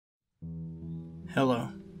Hello,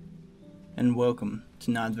 and welcome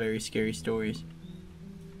to Not Very Scary Stories.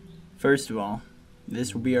 First of all,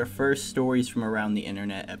 this will be our first Stories from Around the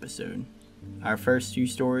Internet episode. Our first two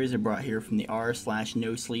stories are brought here from the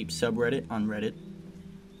r/NoSleep subreddit on Reddit.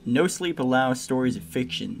 NoSleep allows stories of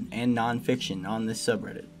fiction and non-fiction on this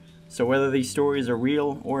subreddit, so whether these stories are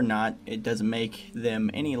real or not, it doesn't make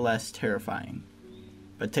them any less terrifying.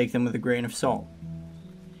 But take them with a grain of salt.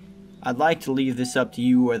 I'd like to leave this up to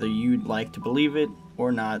you whether you'd like to believe it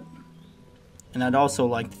or not. And I'd also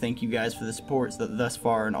like to thank you guys for the support thus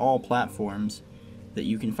far on all platforms that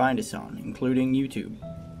you can find us on, including YouTube.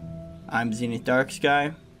 I'm Zenith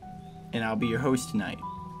Darksky, and I'll be your host tonight.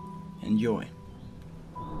 Enjoy.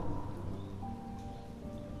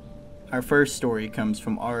 Our first story comes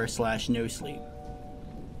from r/NoSleep.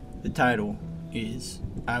 The title is,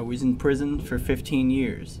 I was in prison for 15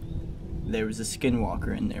 years. There was a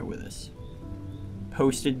Skinwalker in there with us.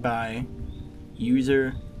 Posted by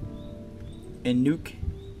user Inuk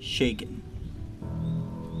Shaken.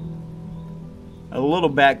 A little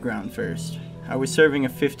background first. I was serving a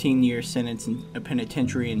 15-year sentence in a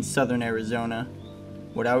penitentiary in southern Arizona.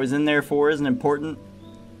 What I was in there for isn't important.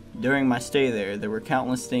 During my stay there were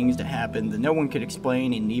countless things that happened that no one could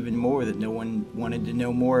explain, and even more that no one wanted to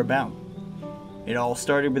know more about. It all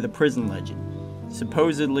started with a prison legend.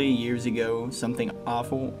 Supposedly, years ago, something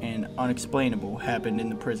awful and unexplainable happened in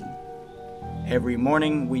the prison. Every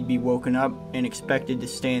morning, we'd be woken up and expected to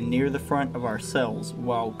stand near the front of our cells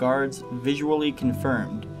while guards visually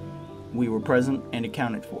confirmed we were present and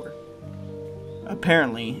accounted for.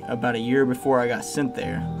 Apparently, about a year before I got sent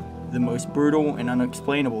there, the most brutal and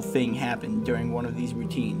unexplainable thing happened during one of these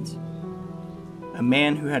routines. A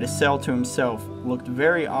man who had a cell to himself looked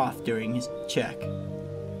very off during his check.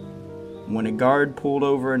 When a guard pulled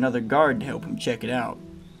over another guard to help him check it out,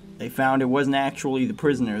 they found it wasn't actually the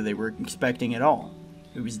prisoner they were expecting at all.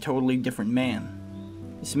 It was a totally different man.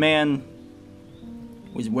 This man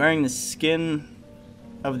was wearing the skin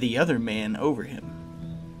of the other man over him.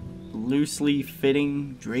 Loosely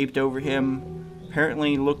fitting, draped over him,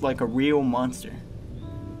 apparently looked like a real monster.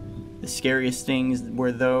 The scariest things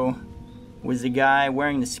were, though, was the guy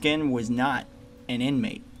wearing the skin was not an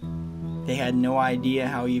inmate. They had no idea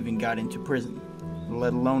how he even got into prison,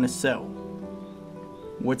 let alone a cell.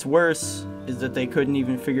 What's worse is that they couldn't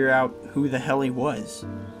even figure out who the hell he was.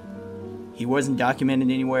 He wasn't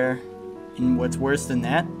documented anywhere, and what's worse than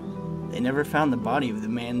that, they never found the body of the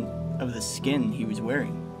man of the skin he was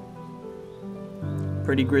wearing.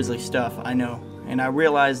 Pretty grisly stuff, I know, and I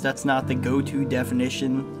realize that's not the go-to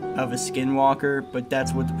definition of a skinwalker, but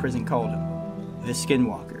that's what the prison called him, the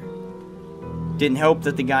Skinwalker. Didn't help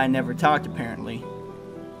that the guy never talked, apparently.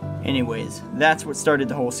 Anyways, that's what started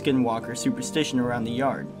the whole Skinwalker superstition around the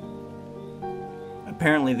yard.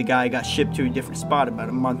 Apparently the guy got shipped to a different spot about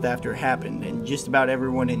a month after it happened, and just about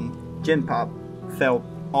everyone in Gen Pop felt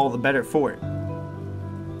all the better for it.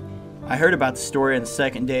 I heard about the story on the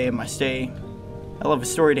second day of my stay. Hell of a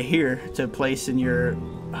story to hear, to place in your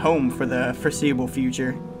home for the foreseeable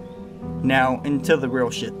future. Now, into the real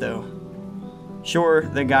shit though. Sure,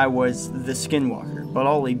 the guy was the Skinwalker, but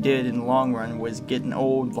all he did in the long run was get an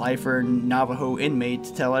old lifer Navajo inmate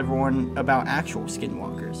to tell everyone about actual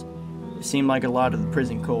Skinwalkers. It seemed like a lot of the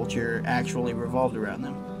prison culture actually revolved around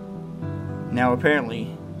them. Now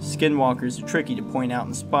apparently, Skinwalkers are tricky to point out in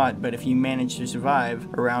the spot, but if you manage to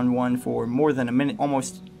survive around one for more than a minute,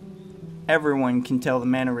 almost everyone can tell the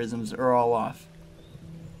mannerisms are all off.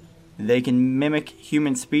 They can mimic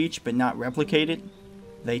human speech but not replicate it.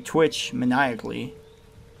 They twitch maniacally.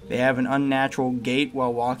 They have an unnatural gait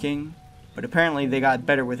while walking, but apparently they got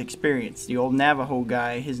better with experience. The old Navajo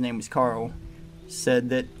guy, his name was Carl,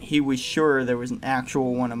 said that he was sure there was an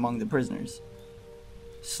actual one among the prisoners.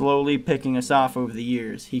 Slowly picking us off over the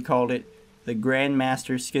years, he called it the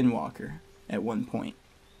Grandmaster Skinwalker at one point.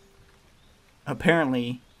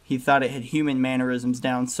 Apparently, he thought it had human mannerisms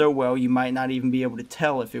down so well you might not even be able to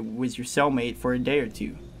tell if it was your cellmate for a day or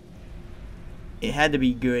two. It had to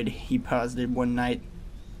be good, he posited one night.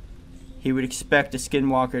 He would expect a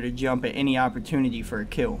Skinwalker to jump at any opportunity for a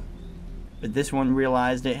kill, but this one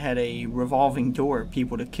realized it had a revolving door of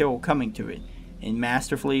people to kill coming to it, and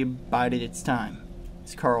masterfully bided its time,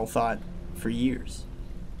 as Carl thought, for years.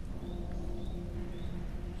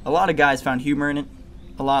 A lot of guys found humor in it,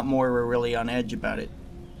 a lot more were really on edge about it.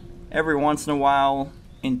 Every once in a while,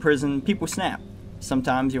 in prison, people snap.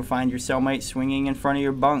 Sometimes you'll find your cellmate swinging in front of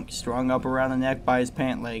your bunk, strung up around the neck by his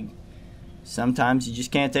pant leg. Sometimes you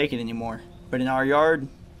just can't take it anymore. But in our yard,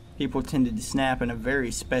 people tended to snap in a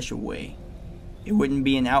very special way. It wouldn't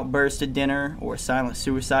be an outburst at dinner or a silent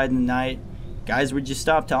suicide in the night. Guys would just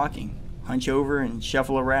stop talking. hunch over and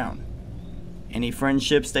shuffle around. Any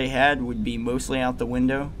friendships they had would be mostly out the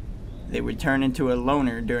window. They would turn into a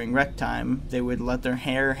loner during rec time. They would let their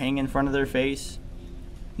hair hang in front of their face.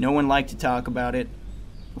 No one liked to talk about it.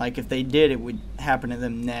 Like if they did, it would happen to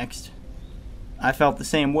them next. I felt the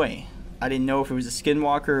same way. I didn't know if it was a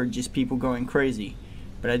skinwalker or just people going crazy,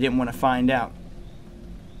 but I didn't want to find out.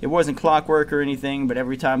 It wasn't clockwork or anything, but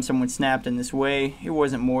every time someone snapped in this way, it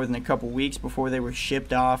wasn't more than a couple weeks before they were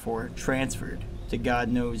shipped off or transferred to God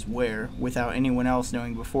knows where without anyone else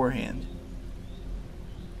knowing beforehand.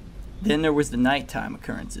 Then there was the nighttime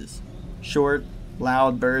occurrences. Short,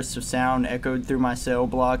 loud bursts of sound echoed through my cell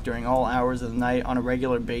block during all hours of the night on a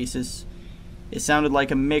regular basis. It sounded like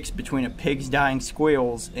a mix between a pig's dying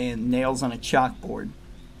squeals and nails on a chalkboard.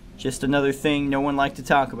 Just another thing no one liked to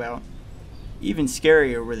talk about. Even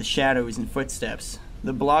scarier were the shadows and footsteps.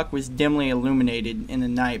 The block was dimly illuminated in the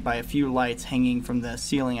night by a few lights hanging from the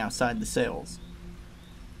ceiling outside the cells.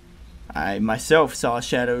 I myself saw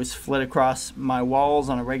shadows flit across my walls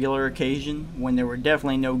on a regular occasion when there were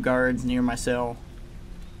definitely no guards near my cell.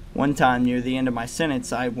 One time near the end of my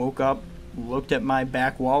sentence, I woke up, looked at my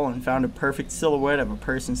back wall, and found a perfect silhouette of a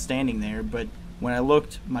person standing there, but when I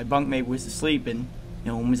looked, my bunkmate was asleep and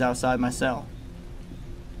no one was outside my cell.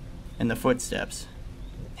 And the footsteps.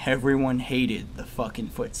 Everyone hated the fucking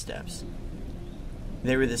footsteps.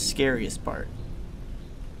 They were the scariest part.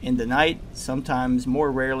 In the night, sometimes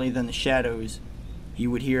more rarely than the shadows, you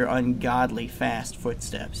would hear ungodly fast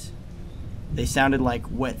footsteps. They sounded like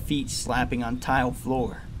wet feet slapping on tile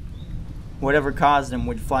floor. Whatever caused them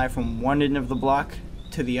would fly from one end of the block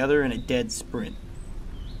to the other in a dead sprint.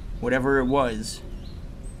 Whatever it was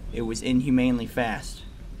inhumanely fast.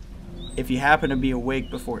 If you happened to be awake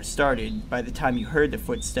before it started, by the time you heard the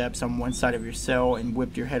footsteps on one side of your cell and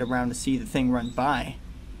whipped your head around to see the thing run by,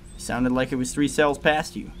 it sounded like it was 3 cells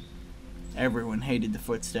past you. Everyone hated the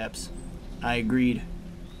footsteps. I agreed.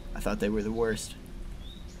 I thought they were the worst.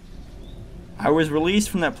 I was released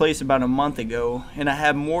from that place about a month ago, and I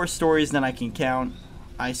have more stories than I can count.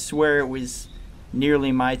 I swear it was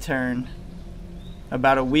nearly my turn.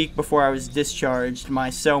 About a week before I was discharged, my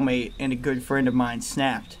cellmate and a good friend of mine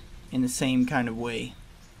snapped in the same kind of way.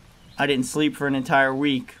 I didn't sleep for an entire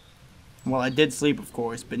week. Well, I did sleep, of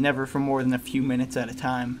course, but never for more than a few minutes at a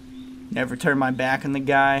time. Never turned my back on the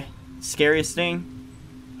guy. Scariest thing?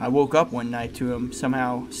 I woke up one night to him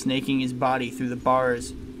somehow snaking his body through the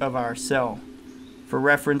bars of our cell. For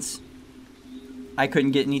reference, I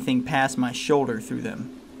couldn't get anything past my shoulder through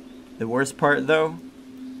them. The worst part, though,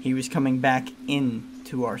 he was coming back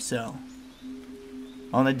into our cell.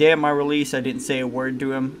 On the day of my release, I didn't say a word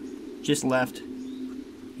to him. Just left.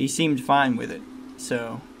 He seemed fine with it,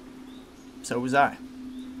 so was I.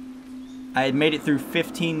 I had made it through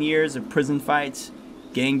 15 years of prison fights,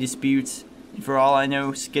 gang disputes, and for all I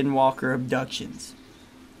know, skinwalker abductions.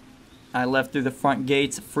 I left through the front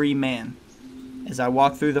gates a free man. As I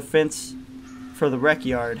walked through the fence for the rec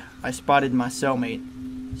yard, I spotted my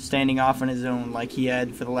cellmate, standing off on his own like he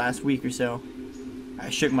had for the last week or so. I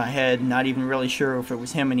shook my head, not even really sure if it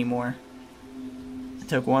was him anymore. I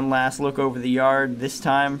took one last look over the yard, this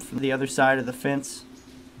time from the other side of the fence.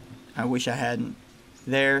 I wish I hadn't.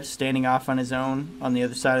 There, standing off on his own, on the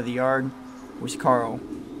other side of the yard, was Carl,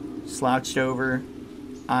 slouched over,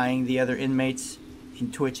 eyeing the other inmates,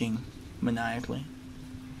 and twitching maniacally.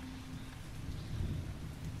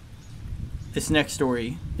 This next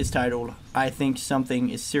story is titled, I Think Something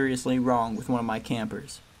is Seriously Wrong with One of My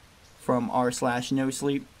Campers, from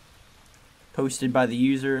r/nosleep, posted by the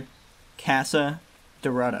user Casa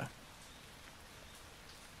Dorada.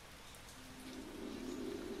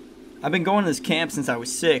 I've been going to this camp since I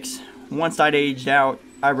was 6. Once I'd aged out,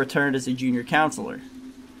 I returned as a junior counselor.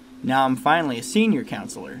 Now I'm finally a senior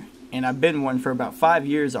counselor, and I've been one for about 5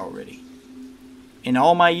 years already. In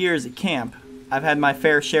all my years at camp, I've had my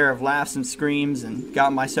fair share of laughs and screams and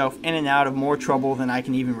got myself in and out of more trouble than I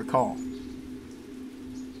can even recall.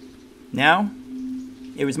 Now,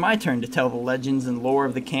 it was my turn to tell the legends and lore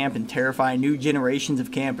of the camp and terrify new generations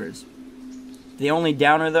of campers. The only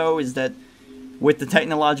downer, though, is that with the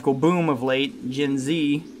technological boom of late, Gen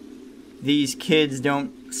Z, these kids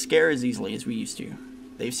don't scare as easily as we used to.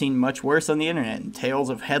 They've seen much worse on the internet, and tales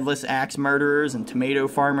of headless axe murderers and tomato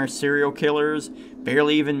farmer serial killers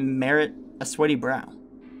barely even merit a sweaty brow.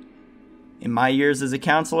 In my years as a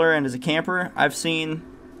counselor and as a camper, I've seen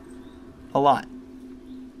a lot.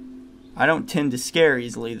 I don't tend to scare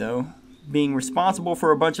easily, though. Being responsible for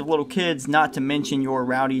a bunch of little kids, not to mention your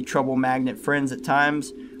rowdy trouble magnet friends at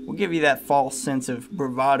times, will give you that false sense of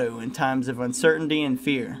bravado in times of uncertainty and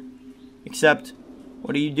fear. Except,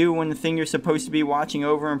 What do you do when the thing you're supposed to be watching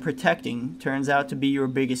over and protecting turns out to be your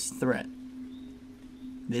biggest threat?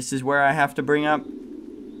 This is where I have to bring up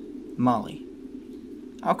Molly.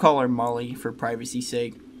 I'll call her Molly for privacy's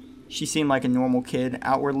sake. She seemed like a normal kid,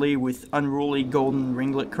 outwardly with unruly golden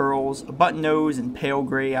ringlet curls, a button nose, and pale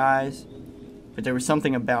gray eyes. But there was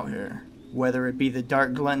something about her, whether it be the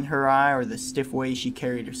dark glint in her eye or the stiff way she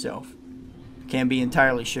carried herself. Can't be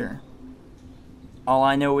entirely sure. All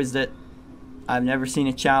I know is that I've never seen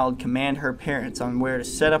a child command her parents on where to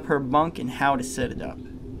set up her bunk and how to set it up.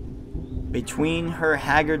 Between her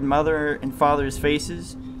haggard mother and father's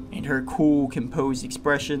faces and her cool, composed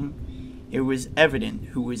expression, it was evident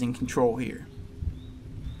who was in control here.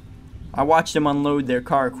 I watched them unload their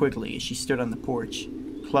car quickly as she stood on the porch,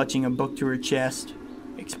 clutching a book to her chest,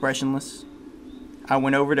 expressionless. I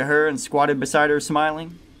went over to her and squatted beside her,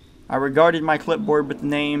 smiling. I regarded my clipboard with the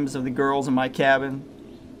names of the girls in my cabin.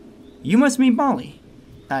 "You must be Molly,"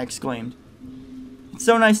 I exclaimed. "It's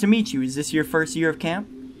so nice to meet you. Is this your first year of camp?"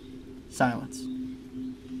 Silence.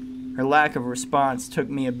 Her lack of response took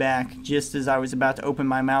me aback. Just as I was about to open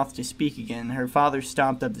my mouth to speak again, her father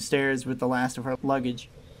stomped up the stairs with the last of her luggage.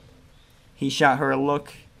 He shot her a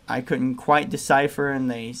look I couldn't quite decipher, and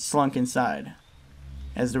they slunk inside.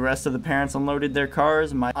 As the rest of the parents unloaded their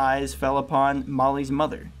cars, my eyes fell upon Molly's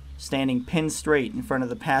mother, standing pinned straight in front of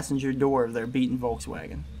the passenger door of their beaten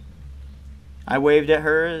Volkswagen. I waved at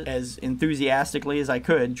her as enthusiastically as I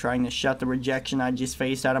could, trying to shut the rejection I'd just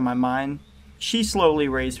faced out of my mind. She slowly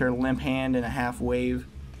raised her limp hand in a half wave,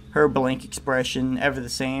 her blank expression ever the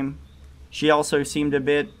same. She also seemed a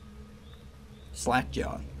bit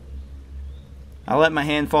slack-jawed. I let my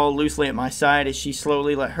hand fall loosely at my side as she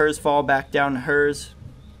slowly let hers fall back down to hers.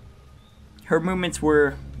 Her movements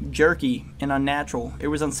were jerky and unnatural. It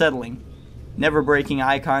was unsettling. Never breaking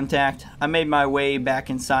eye contact, I made my way back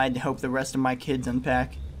inside to help the rest of my kids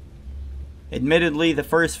unpack. Admittedly, the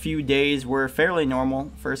first few days were fairly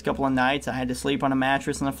normal. First couple of nights, I had to sleep on a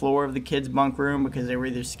mattress on the floor of the kids' bunk room because they were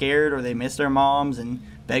either scared or they missed their moms and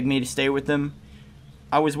begged me to stay with them.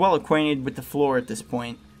 I was well acquainted with the floor at this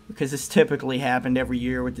point, because this typically happened every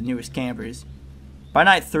year with the newest campers. By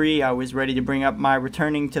night 3, I was ready to bring up my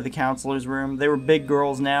returning to the counselor's room. They were big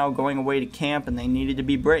girls now, going away to camp, and they needed to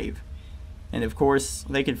be brave. And of course,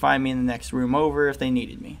 they could find me in the next room over if they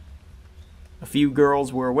needed me. A few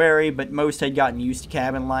girls were wary, but most had gotten used to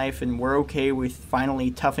cabin life and were okay with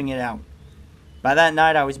finally toughing it out. By that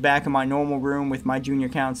night, I was back in my normal room with my junior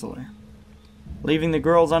counselor. Leaving the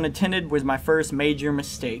girls unattended was my first major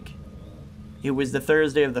mistake. It was the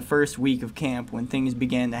Thursday of the first week of camp when things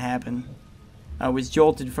began to happen. I was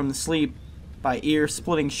jolted from the sleep by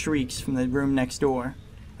ear-splitting shrieks from the room next door.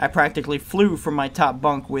 I practically flew from my top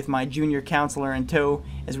bunk with my junior counselor in tow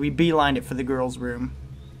as we beelined it for the girls' room.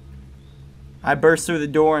 I burst through the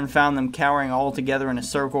door and found them cowering all together in a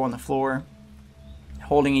circle on the floor,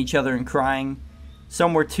 holding each other and crying.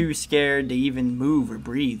 Some were too scared to even move or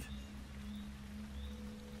breathe.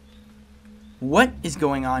 "What is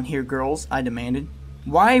going on here, girls?" I demanded.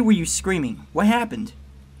 "Why were you screaming? What happened?"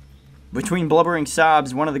 Between blubbering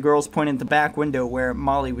sobs, one of the girls pointed at the back window where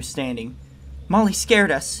Molly was standing. "Molly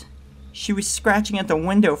scared us. She was scratching at the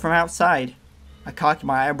window from outside." I cocked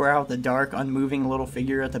my eyebrow at the dark, unmoving little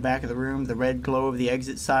figure at the back of the room. The red glow of the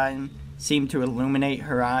exit sign seemed to illuminate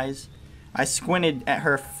her eyes. I squinted at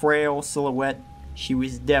her frail silhouette. She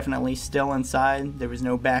was definitely still inside. There was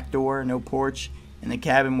no back door, no porch, and the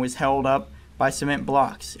cabin was held up by cement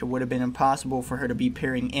blocks. It would have been impossible for her to be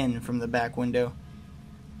peering in from the back window.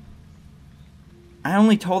 "I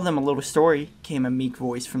only told them a little story," came a meek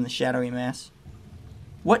voice from the shadowy mass.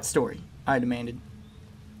 "What story?" I demanded.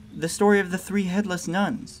 "The story of the 3 headless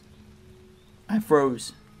nuns." I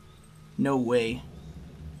froze. No way.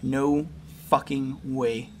 No fucking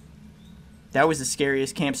way. That was the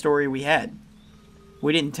scariest camp story we had.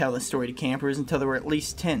 We didn't tell this story to campers until there were at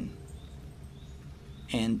least 10.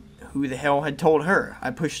 And who the hell had told her?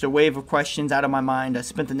 I pushed a wave of questions out of my mind. I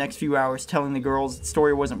spent the next few hours telling the girls the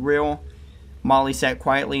story wasn't real. Molly sat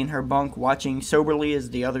quietly in her bunk, watching soberly as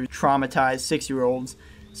the other traumatized 6-year-olds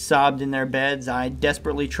sobbed in their beds. I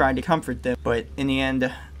desperately tried to comfort them, but in the end,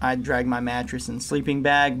 I dragged my mattress and sleeping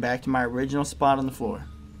bag back to my original spot on the floor.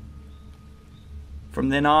 From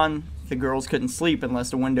then on, the girls couldn't sleep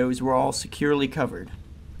unless the windows were all securely covered,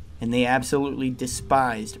 and they absolutely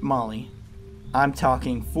despised Molly. I'm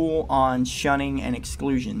talking full-on shunning and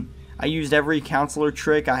exclusion. I used every counselor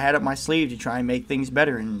trick I had up my sleeve to try and make things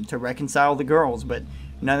better and to reconcile the girls, but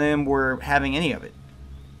none of them were having any of it.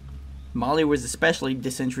 Molly was especially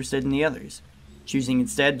disinterested in the others, choosing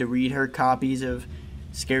instead to read her copies of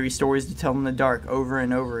scary stories to tell in the dark over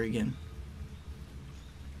and over again.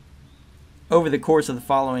 Over the course of the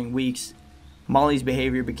following weeks, Molly's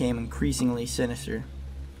behavior became increasingly sinister.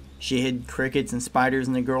 She hid crickets and spiders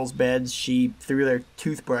in the girls' beds. She threw their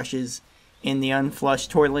toothbrushes in the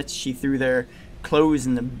unflushed toilets. She threw their clothes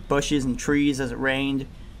in the bushes and trees as it rained.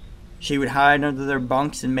 She would hide under their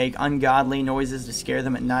bunks and make ungodly noises to scare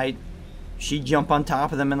them at night. She'd jump on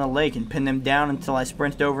top of them in the lake and pin them down until I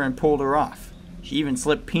sprinted over and pulled her off. She even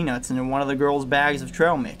slipped peanuts into one of the girls' bags of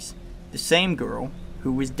trail mix. The same girl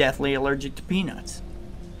who was deathly allergic to peanuts.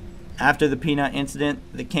 After the peanut incident,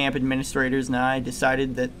 the camp administrators and I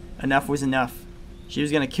decided that enough was enough. She was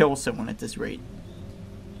going to kill someone at this rate.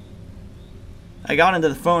 I got into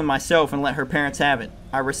the phone myself and let her parents have it.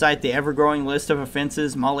 I recite the ever-growing list of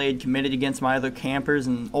offenses Molly had committed against my other campers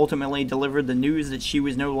and ultimately delivered the news that she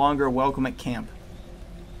was no longer welcome at camp.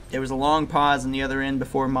 There was a long pause on the other end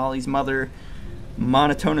before Molly's mother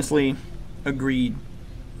monotonously agreed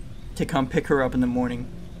to come pick her up in the morning.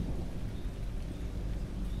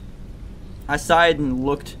 I sighed and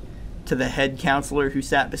looked to the head counselor who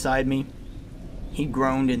sat beside me. He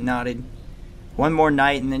groaned and nodded. One more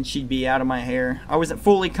night and then she'd be out of my hair. I wasn't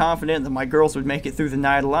fully confident that my girls would make it through the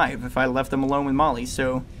night alive if I left them alone with Molly,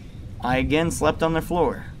 so I again slept on the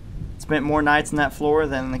floor. Spent more nights on that floor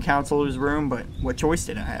than in the counselor's room, but what choice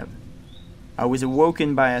did I have? I was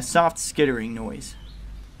awoken by a soft skittering noise.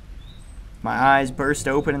 My eyes burst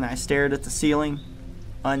open and I stared at the ceiling,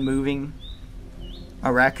 unmoving.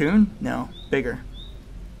 A raccoon? No, bigger.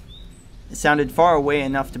 It sounded far away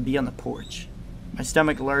enough to be on the porch. My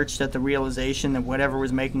stomach lurched at the realization that whatever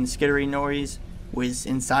was making the skittering noise was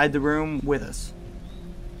inside the room with us.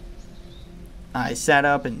 I sat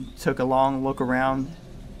up and took a long look around.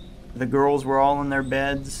 The girls were all in their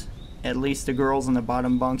beds, at least the girls in the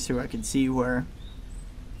bottom bunks who I could see were.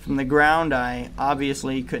 From the ground, I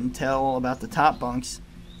obviously couldn't tell about the top bunks,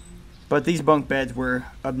 but these bunk beds were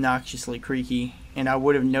obnoxiously creaky, and I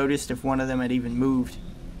would have noticed if one of them had even moved.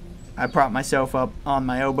 I propped myself up on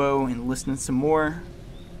my elbow and listened some more.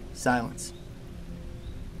 Silence.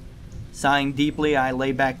 Sighing deeply, I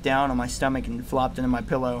lay back down on my stomach and flopped into my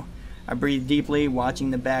pillow. I breathed deeply, watching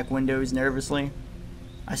the back windows nervously.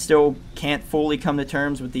 I still can't fully come to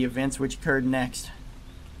terms with the events which occurred next.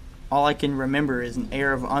 All I can remember is an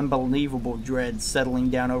air of unbelievable dread settling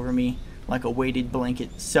down over me like a weighted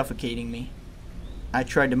blanket, suffocating me. I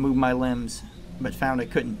tried to move my limbs, but found I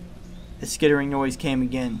couldn't. The skittering noise came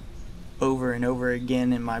again. Over and over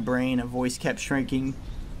again in my brain, a voice kept shrinking,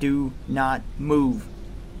 "Do not move."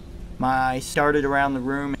 My eyes started around the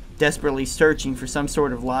room, desperately searching for some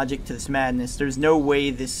sort of logic to this madness. There's no way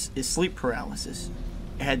this is sleep paralysis.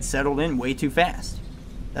 It had settled in way too fast.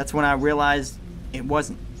 That's when I realized it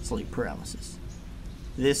wasn't sleep paralysis.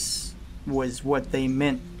 This was what they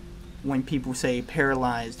meant when people say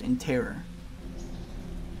paralyzed in terror.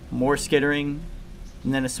 More skittering,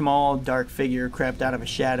 and then a small, dark figure crept out of a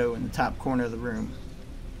shadow in the top corner of the room.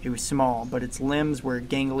 It was small, but its limbs were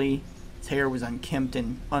gangly, its hair was unkempt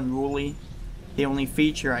and unruly. The only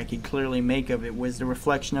feature I could clearly make of it was the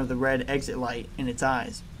reflection of the red exit light in its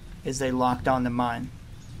eyes as they locked onto mine.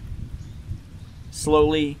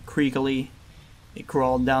 Slowly, creakily, it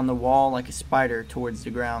crawled down the wall like a spider towards the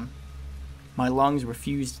ground. My lungs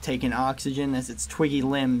refused to take in oxygen as its twiggy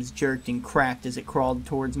limbs jerked and cracked as it crawled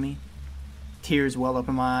towards me. Tears welled up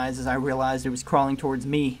in my eyes as I realized it was crawling towards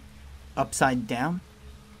me, upside down.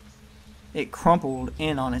 It crumpled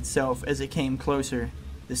in on itself as it came closer,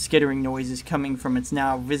 the skittering noises coming from its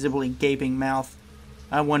now visibly gaping mouth.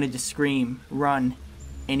 I wanted to scream, run,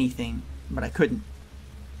 anything, but I couldn't.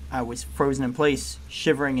 I was frozen in place,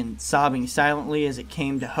 shivering and sobbing silently as it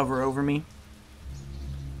came to hover over me.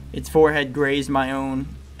 Its forehead grazed my own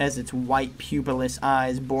as its white pupilless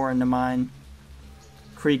eyes bore into mine.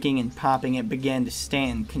 Creaking and popping, it began to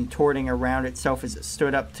stand, contorting around itself as it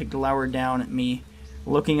stood up to glower down at me.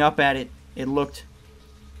 Looking up at it, it looked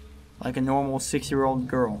like a normal 6-year-old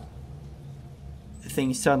girl. The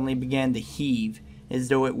thing suddenly began to heave, as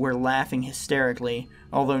though it were laughing hysterically,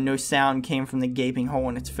 although no sound came from the gaping hole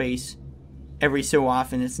in its face. Every so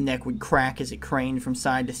often its neck would crack as it craned from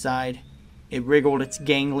side to side. It wriggled its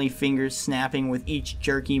gangly fingers, snapping with each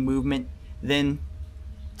jerky movement, then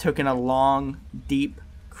took in a long, deep,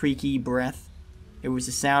 creaky breath. It was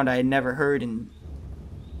a sound I had never heard and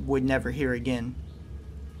would never hear again.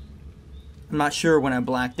 I'm not sure when I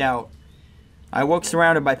blacked out. I woke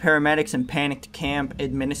surrounded by paramedics and panicked camp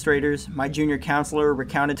administrators. My junior counselor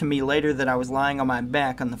recounted to me later that I was lying on my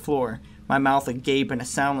back on the floor, my mouth agape in a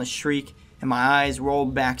soundless shriek, and my eyes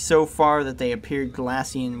rolled back so far that they appeared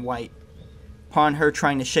glassy and white. Upon her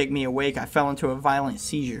trying to shake me awake, I fell into a violent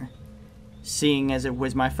seizure. Seeing as it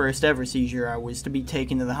was my first ever seizure, I was to be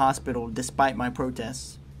taken to the hospital despite my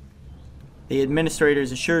protests. The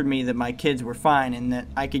administrators assured me that my kids were fine and that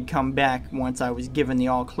I could come back once I was given the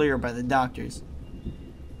all clear by the doctors.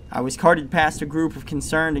 I was carted past a group of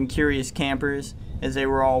concerned and curious campers as they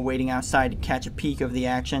were all waiting outside to catch a peek of the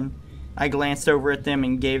action. I glanced over at them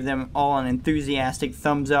and gave them all an enthusiastic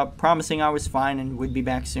thumbs up, promising I was fine and would be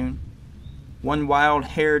back soon. One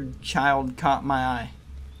wild-haired child caught my eye.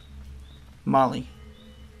 Molly.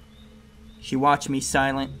 She watched me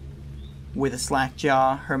silent, with a slack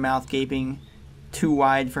jaw, her mouth gaping too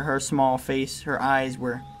wide for her small face. Her eyes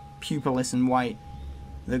were pupilless and white.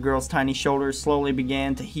 The girl's tiny shoulders slowly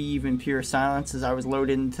began to heave in pure silence as I was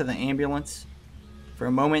loaded into the ambulance. For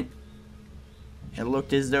a moment, it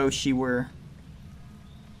looked as though she were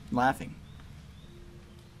laughing.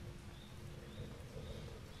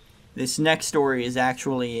 This next story is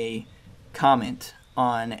actually a comment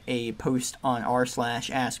on a post on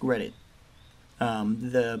r/AskReddit.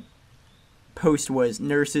 The post was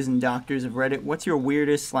Nurses and Doctors of Reddit. What's your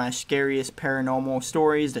weirdest/scariest paranormal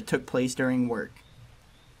stories that took place during work?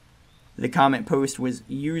 The comment post was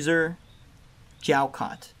user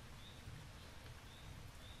Jalcott.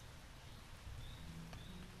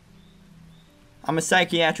 I'm a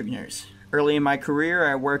psychiatric nurse. Early in my career,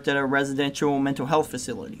 I worked at a residential mental health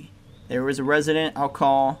facility. There was a resident I'll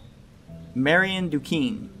call Marion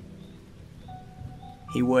Duquesne.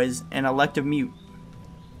 He was an elective mute,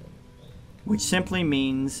 which simply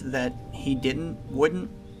means that he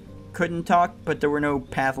couldn't talk, but there were no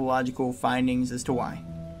pathological findings as to why.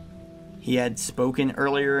 He had spoken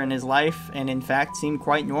earlier in his life and in fact seemed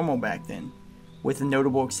quite normal back then, with the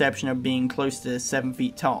notable exception of being close to 7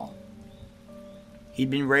 feet tall. He'd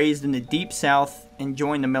been raised in the Deep South and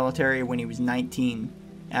joined the military when he was 19.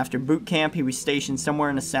 After boot camp, he was stationed somewhere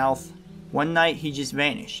in the South. One night, he just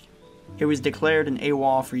vanished. He was declared an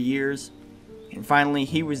AWOL for years, and finally,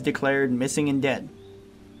 he was declared missing and dead.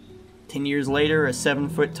 10 years later, a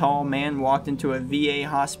 7-foot-tall man walked into a VA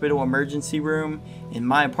hospital emergency room in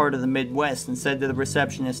my part of the Midwest and said to the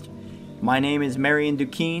receptionist, "My name is Marion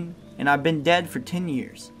Duquesne, and I've been dead for 10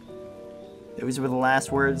 years. Those were the last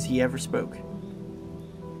words he ever spoke.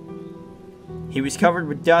 He was covered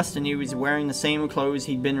with dust and he was wearing the same clothes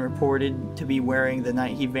he'd been reported to be wearing the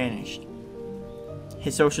night he vanished.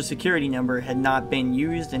 His social security number had not been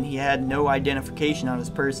used and he had no identification on his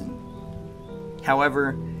person.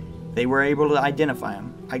 However, they were able to identify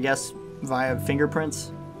him, I guess via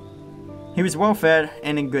fingerprints. He was well fed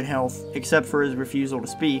and in good health, except for his refusal to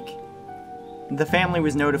speak. The family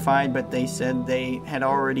was notified, but they said they had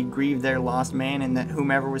already grieved their lost man and that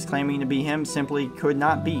whomever was claiming to be him simply could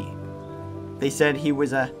not be. They said he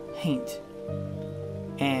was a haint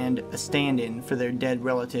and a stand-in for their dead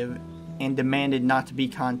relative and demanded not to be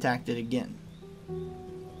contacted again.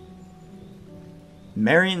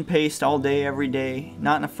 Marion paced all day every day,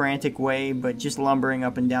 not in a frantic way, but just lumbering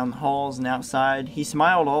up and down the halls and outside. He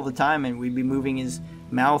smiled all the time and we'd be moving his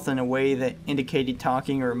mouth in a way that indicated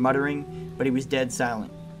talking or muttering, but he was dead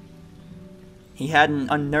silent. He had an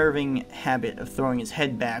unnerving habit of throwing his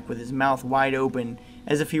head back with his mouth wide open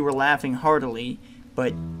as if he were laughing heartily,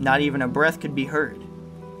 but not even a breath could be heard.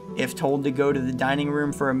 If told to go to the dining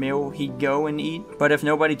room for a meal, he'd go and eat, but if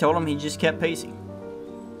nobody told him, he just kept pacing,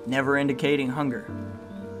 never indicating hunger.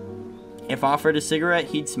 If offered a cigarette,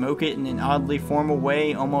 he'd smoke it in an oddly formal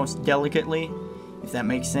way, almost delicately, if that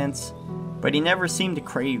makes sense, but he never seemed to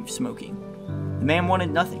crave smoking. The man wanted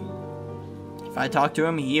nothing. If I talked to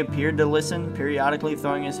him, he appeared to listen, periodically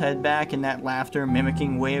throwing his head back in that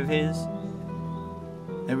laughter-mimicking way of his.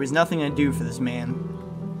 There was nothing to do for this man.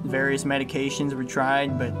 Various medications were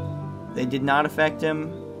tried, but they did not affect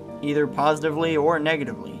him, either positively or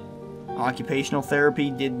negatively. Occupational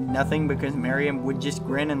therapy did nothing because Marion would just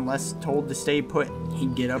grin unless told to stay put.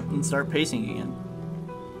 He'd get up and start pacing again.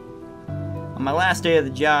 On my last day of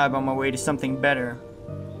the job, on my way to something better,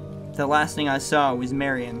 the last thing I saw was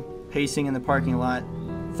Marion, pacing in the parking lot,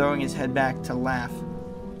 throwing his head back to laugh.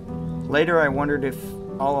 Later, I wondered if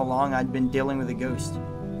all along I'd been dealing with a ghost.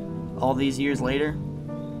 All these years later,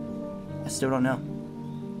 I still don't know.